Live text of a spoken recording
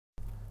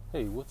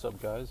Hey, what's up,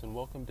 guys, and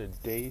welcome to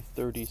day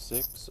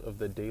 36 of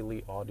the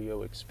daily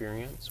audio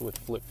experience with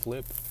Flip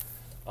Flip.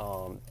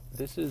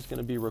 This is going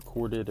to be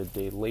recorded a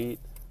day late,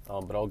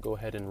 but I'll go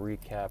ahead and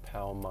recap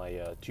how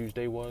my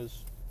Tuesday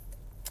was.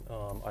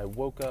 I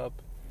woke up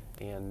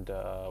and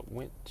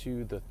went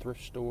to the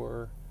thrift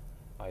store.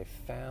 I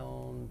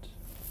found,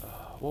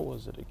 what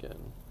was it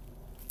again?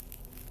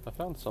 I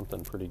found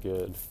something pretty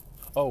good.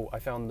 Oh, I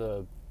found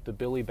the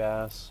Billy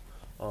Bass.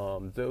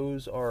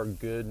 Those are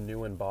good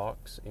new in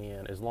box,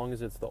 and as long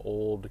as it's the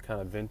old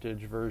kind of vintage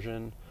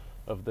version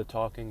of the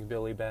talking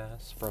Billy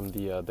Bass from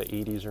the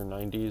 80s or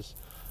 90s,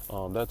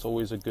 that's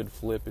always a good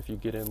flip if you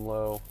get in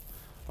low.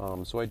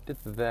 So I did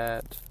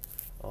that,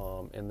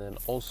 and then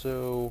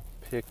also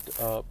picked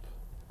up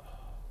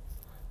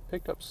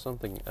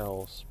something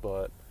else,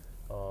 but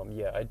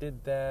yeah, I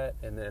did that,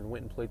 and then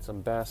went and played some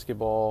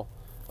basketball.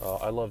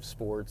 I love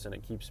sports, and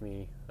it keeps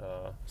me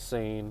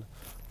sane.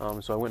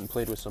 So I went and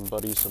played with some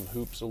buddies, some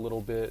hoops a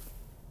little bit,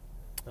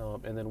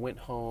 and then went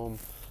home,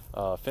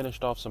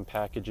 finished off some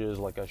packages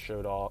like I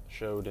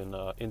showed in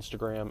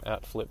Instagram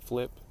at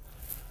FlipFlip.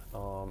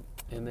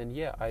 And then,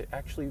 yeah, I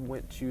actually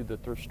went to the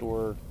thrift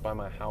store by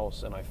my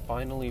house, and I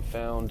finally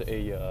found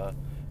a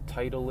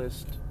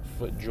Titleist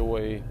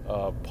FootJoy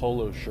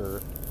polo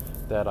shirt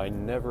that I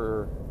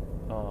never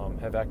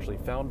have actually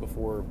found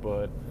before,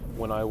 but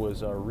when I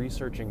was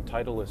researching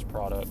Titleist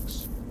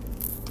products,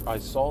 I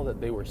saw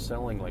that they were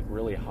selling like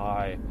really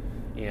high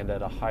and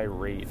at a high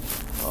rate.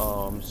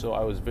 So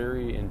I was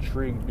very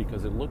intrigued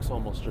because it looks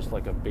almost just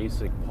like a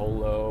basic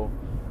polo.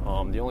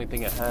 The only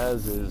thing it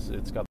has is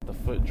it's got the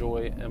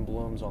FootJoy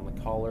emblems on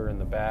the collar and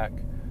the back,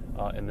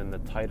 and then the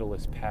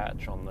Titleist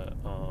patch on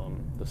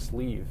the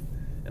sleeve.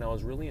 And I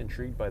was really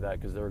intrigued by that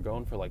because they were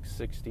going for like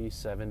 60,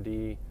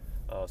 70,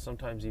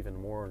 sometimes even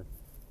more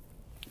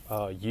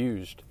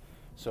used.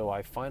 So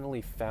I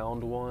finally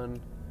found one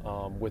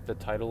with the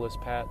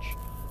Titleist patch.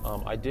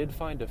 I did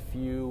find a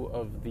few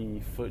of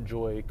the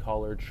FootJoy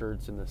collared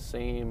shirts in the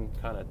same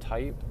kind of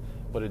type,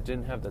 but it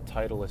didn't have the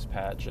Titleist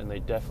patch, and they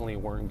definitely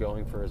weren't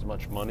going for as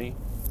much money.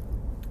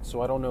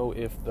 So I don't know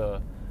if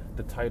the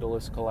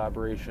Titleist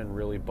collaboration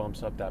really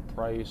bumps up that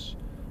price,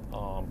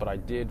 but I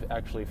did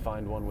actually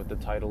find one with the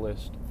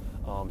Titleist.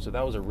 So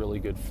that was a really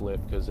good flip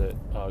because at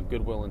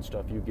Goodwill and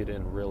stuff, you get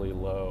in really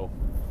low,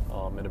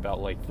 at about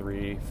like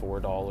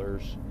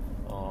 $3-4.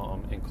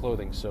 And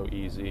clothing's so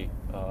easy,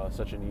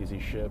 such an easy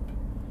ship.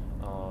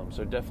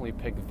 So definitely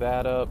picked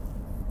that up.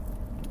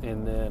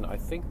 And then I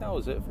think that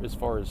was it as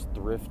far as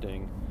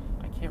thrifting.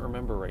 I can't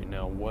remember right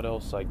now what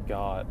else I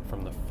got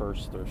from the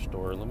first thrift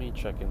store. Let me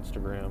check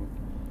Instagram.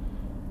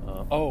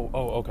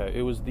 Okay.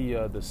 It was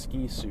the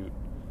ski suit.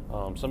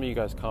 Some of you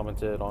guys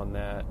commented on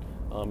that.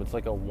 It's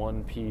like a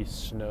one-piece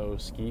snow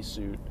ski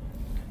suit.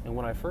 And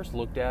when I first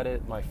looked at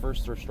it, my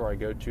first thrift store I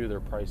go to,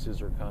 their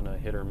prices are kind of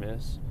hit or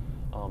miss.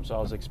 So I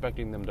was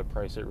expecting them to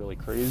price it really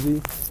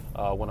crazy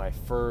when I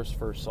first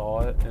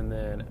saw it. And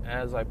then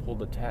as I pulled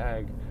the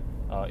tag,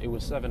 it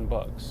was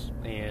 $7.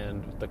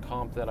 And the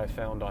comp that I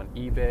found on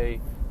eBay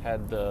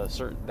had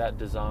that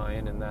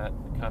design and that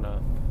kind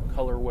of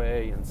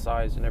colorway and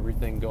size and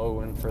everything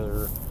going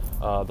for,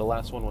 the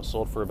last one was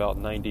sold for about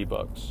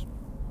 $90.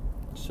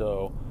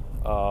 So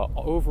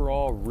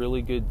overall,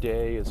 really good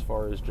day as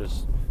far as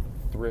just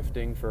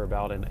thrifting for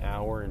about an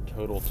hour in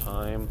total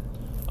time.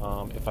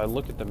 If I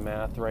look at the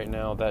math right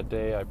now, that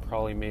day I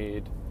probably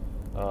made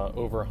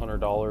over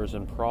 $100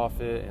 in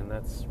profit, and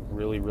that's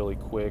really, really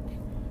quick,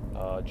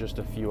 just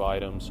a few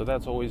items. So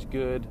that's always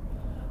good.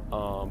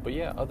 But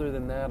yeah, other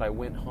than that, I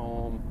went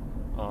home.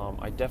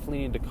 I definitely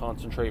need to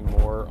concentrate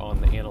more on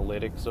the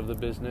analytics of the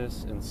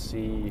business and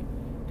see,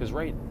 because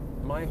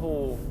my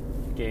whole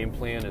game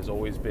plan has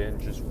always been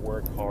just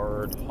work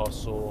hard,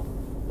 hustle,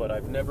 but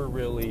I've never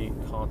really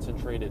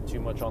concentrated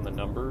too much on the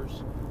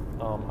numbers.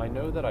 I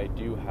know that I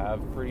do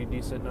have pretty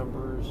decent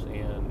numbers,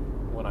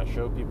 and when I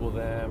show people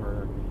them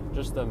or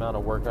just the amount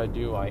of work I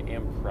do, I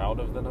am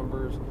proud of the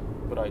numbers,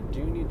 but I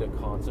do need to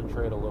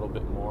concentrate a little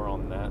bit more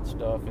on that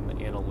stuff in the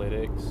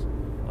analytics,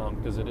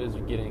 because it is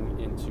getting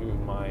into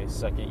my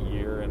second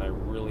year, and I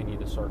really need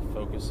to start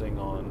focusing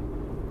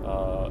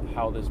on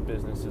how this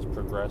business is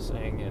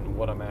progressing and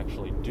what I'm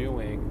actually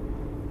doing,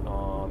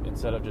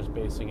 instead of just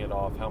basing it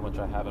off how much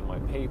I have in my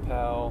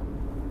PayPal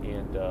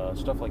and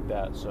stuff like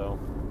that. So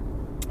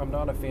I'm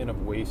not a fan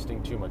of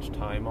wasting too much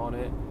time on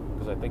it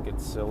because I think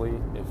it's silly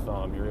if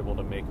you're able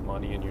to make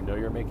money and you know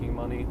you're making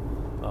money.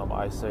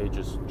 I say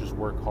just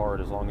work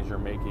hard as long as you're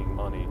making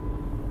money.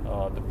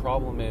 The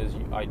problem is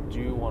I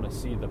do want to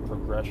see the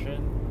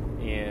progression,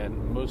 and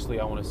mostly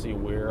I want to see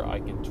where I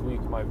can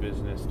tweak my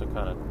business to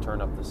kind of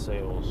turn up the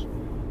sales.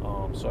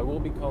 So I will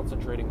be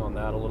concentrating on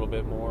that a little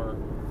bit more.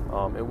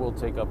 It will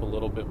take up a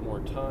little bit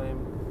more time,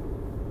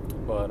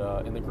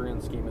 but in the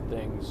grand scheme of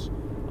things,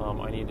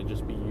 I need to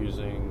just be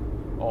using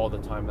all the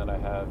time that I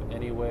have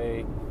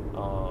anyway,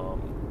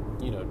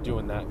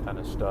 doing that kind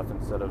of stuff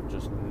instead of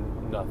just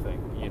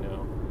nothing,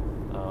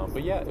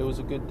 But yeah, it was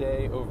a good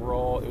day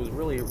overall. It was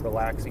really a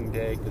relaxing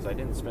day because I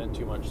didn't spend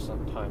too much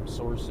time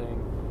sourcing,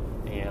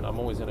 and I'm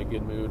always in a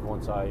good mood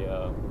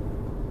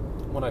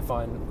when I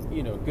find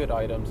good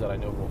items that I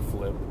know will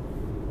flip.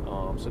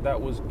 So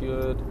that was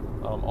good.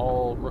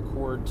 I'll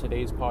record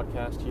today's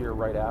podcast here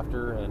right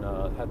after, and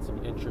had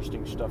some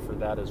interesting stuff for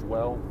that as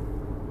well.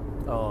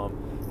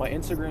 My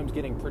Instagram's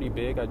getting pretty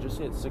big. I just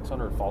hit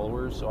 600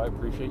 followers, so I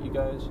appreciate you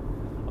guys.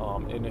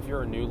 And if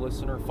you're a new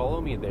listener,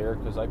 follow me there,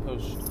 because I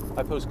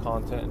post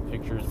content and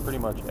pictures pretty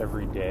much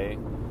every day,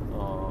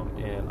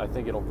 and I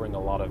think it'll bring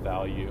a lot of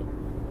value.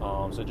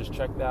 So just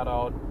check that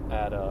out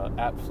at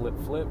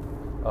FlipFlip,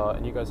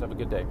 and you guys have a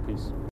good day. Peace.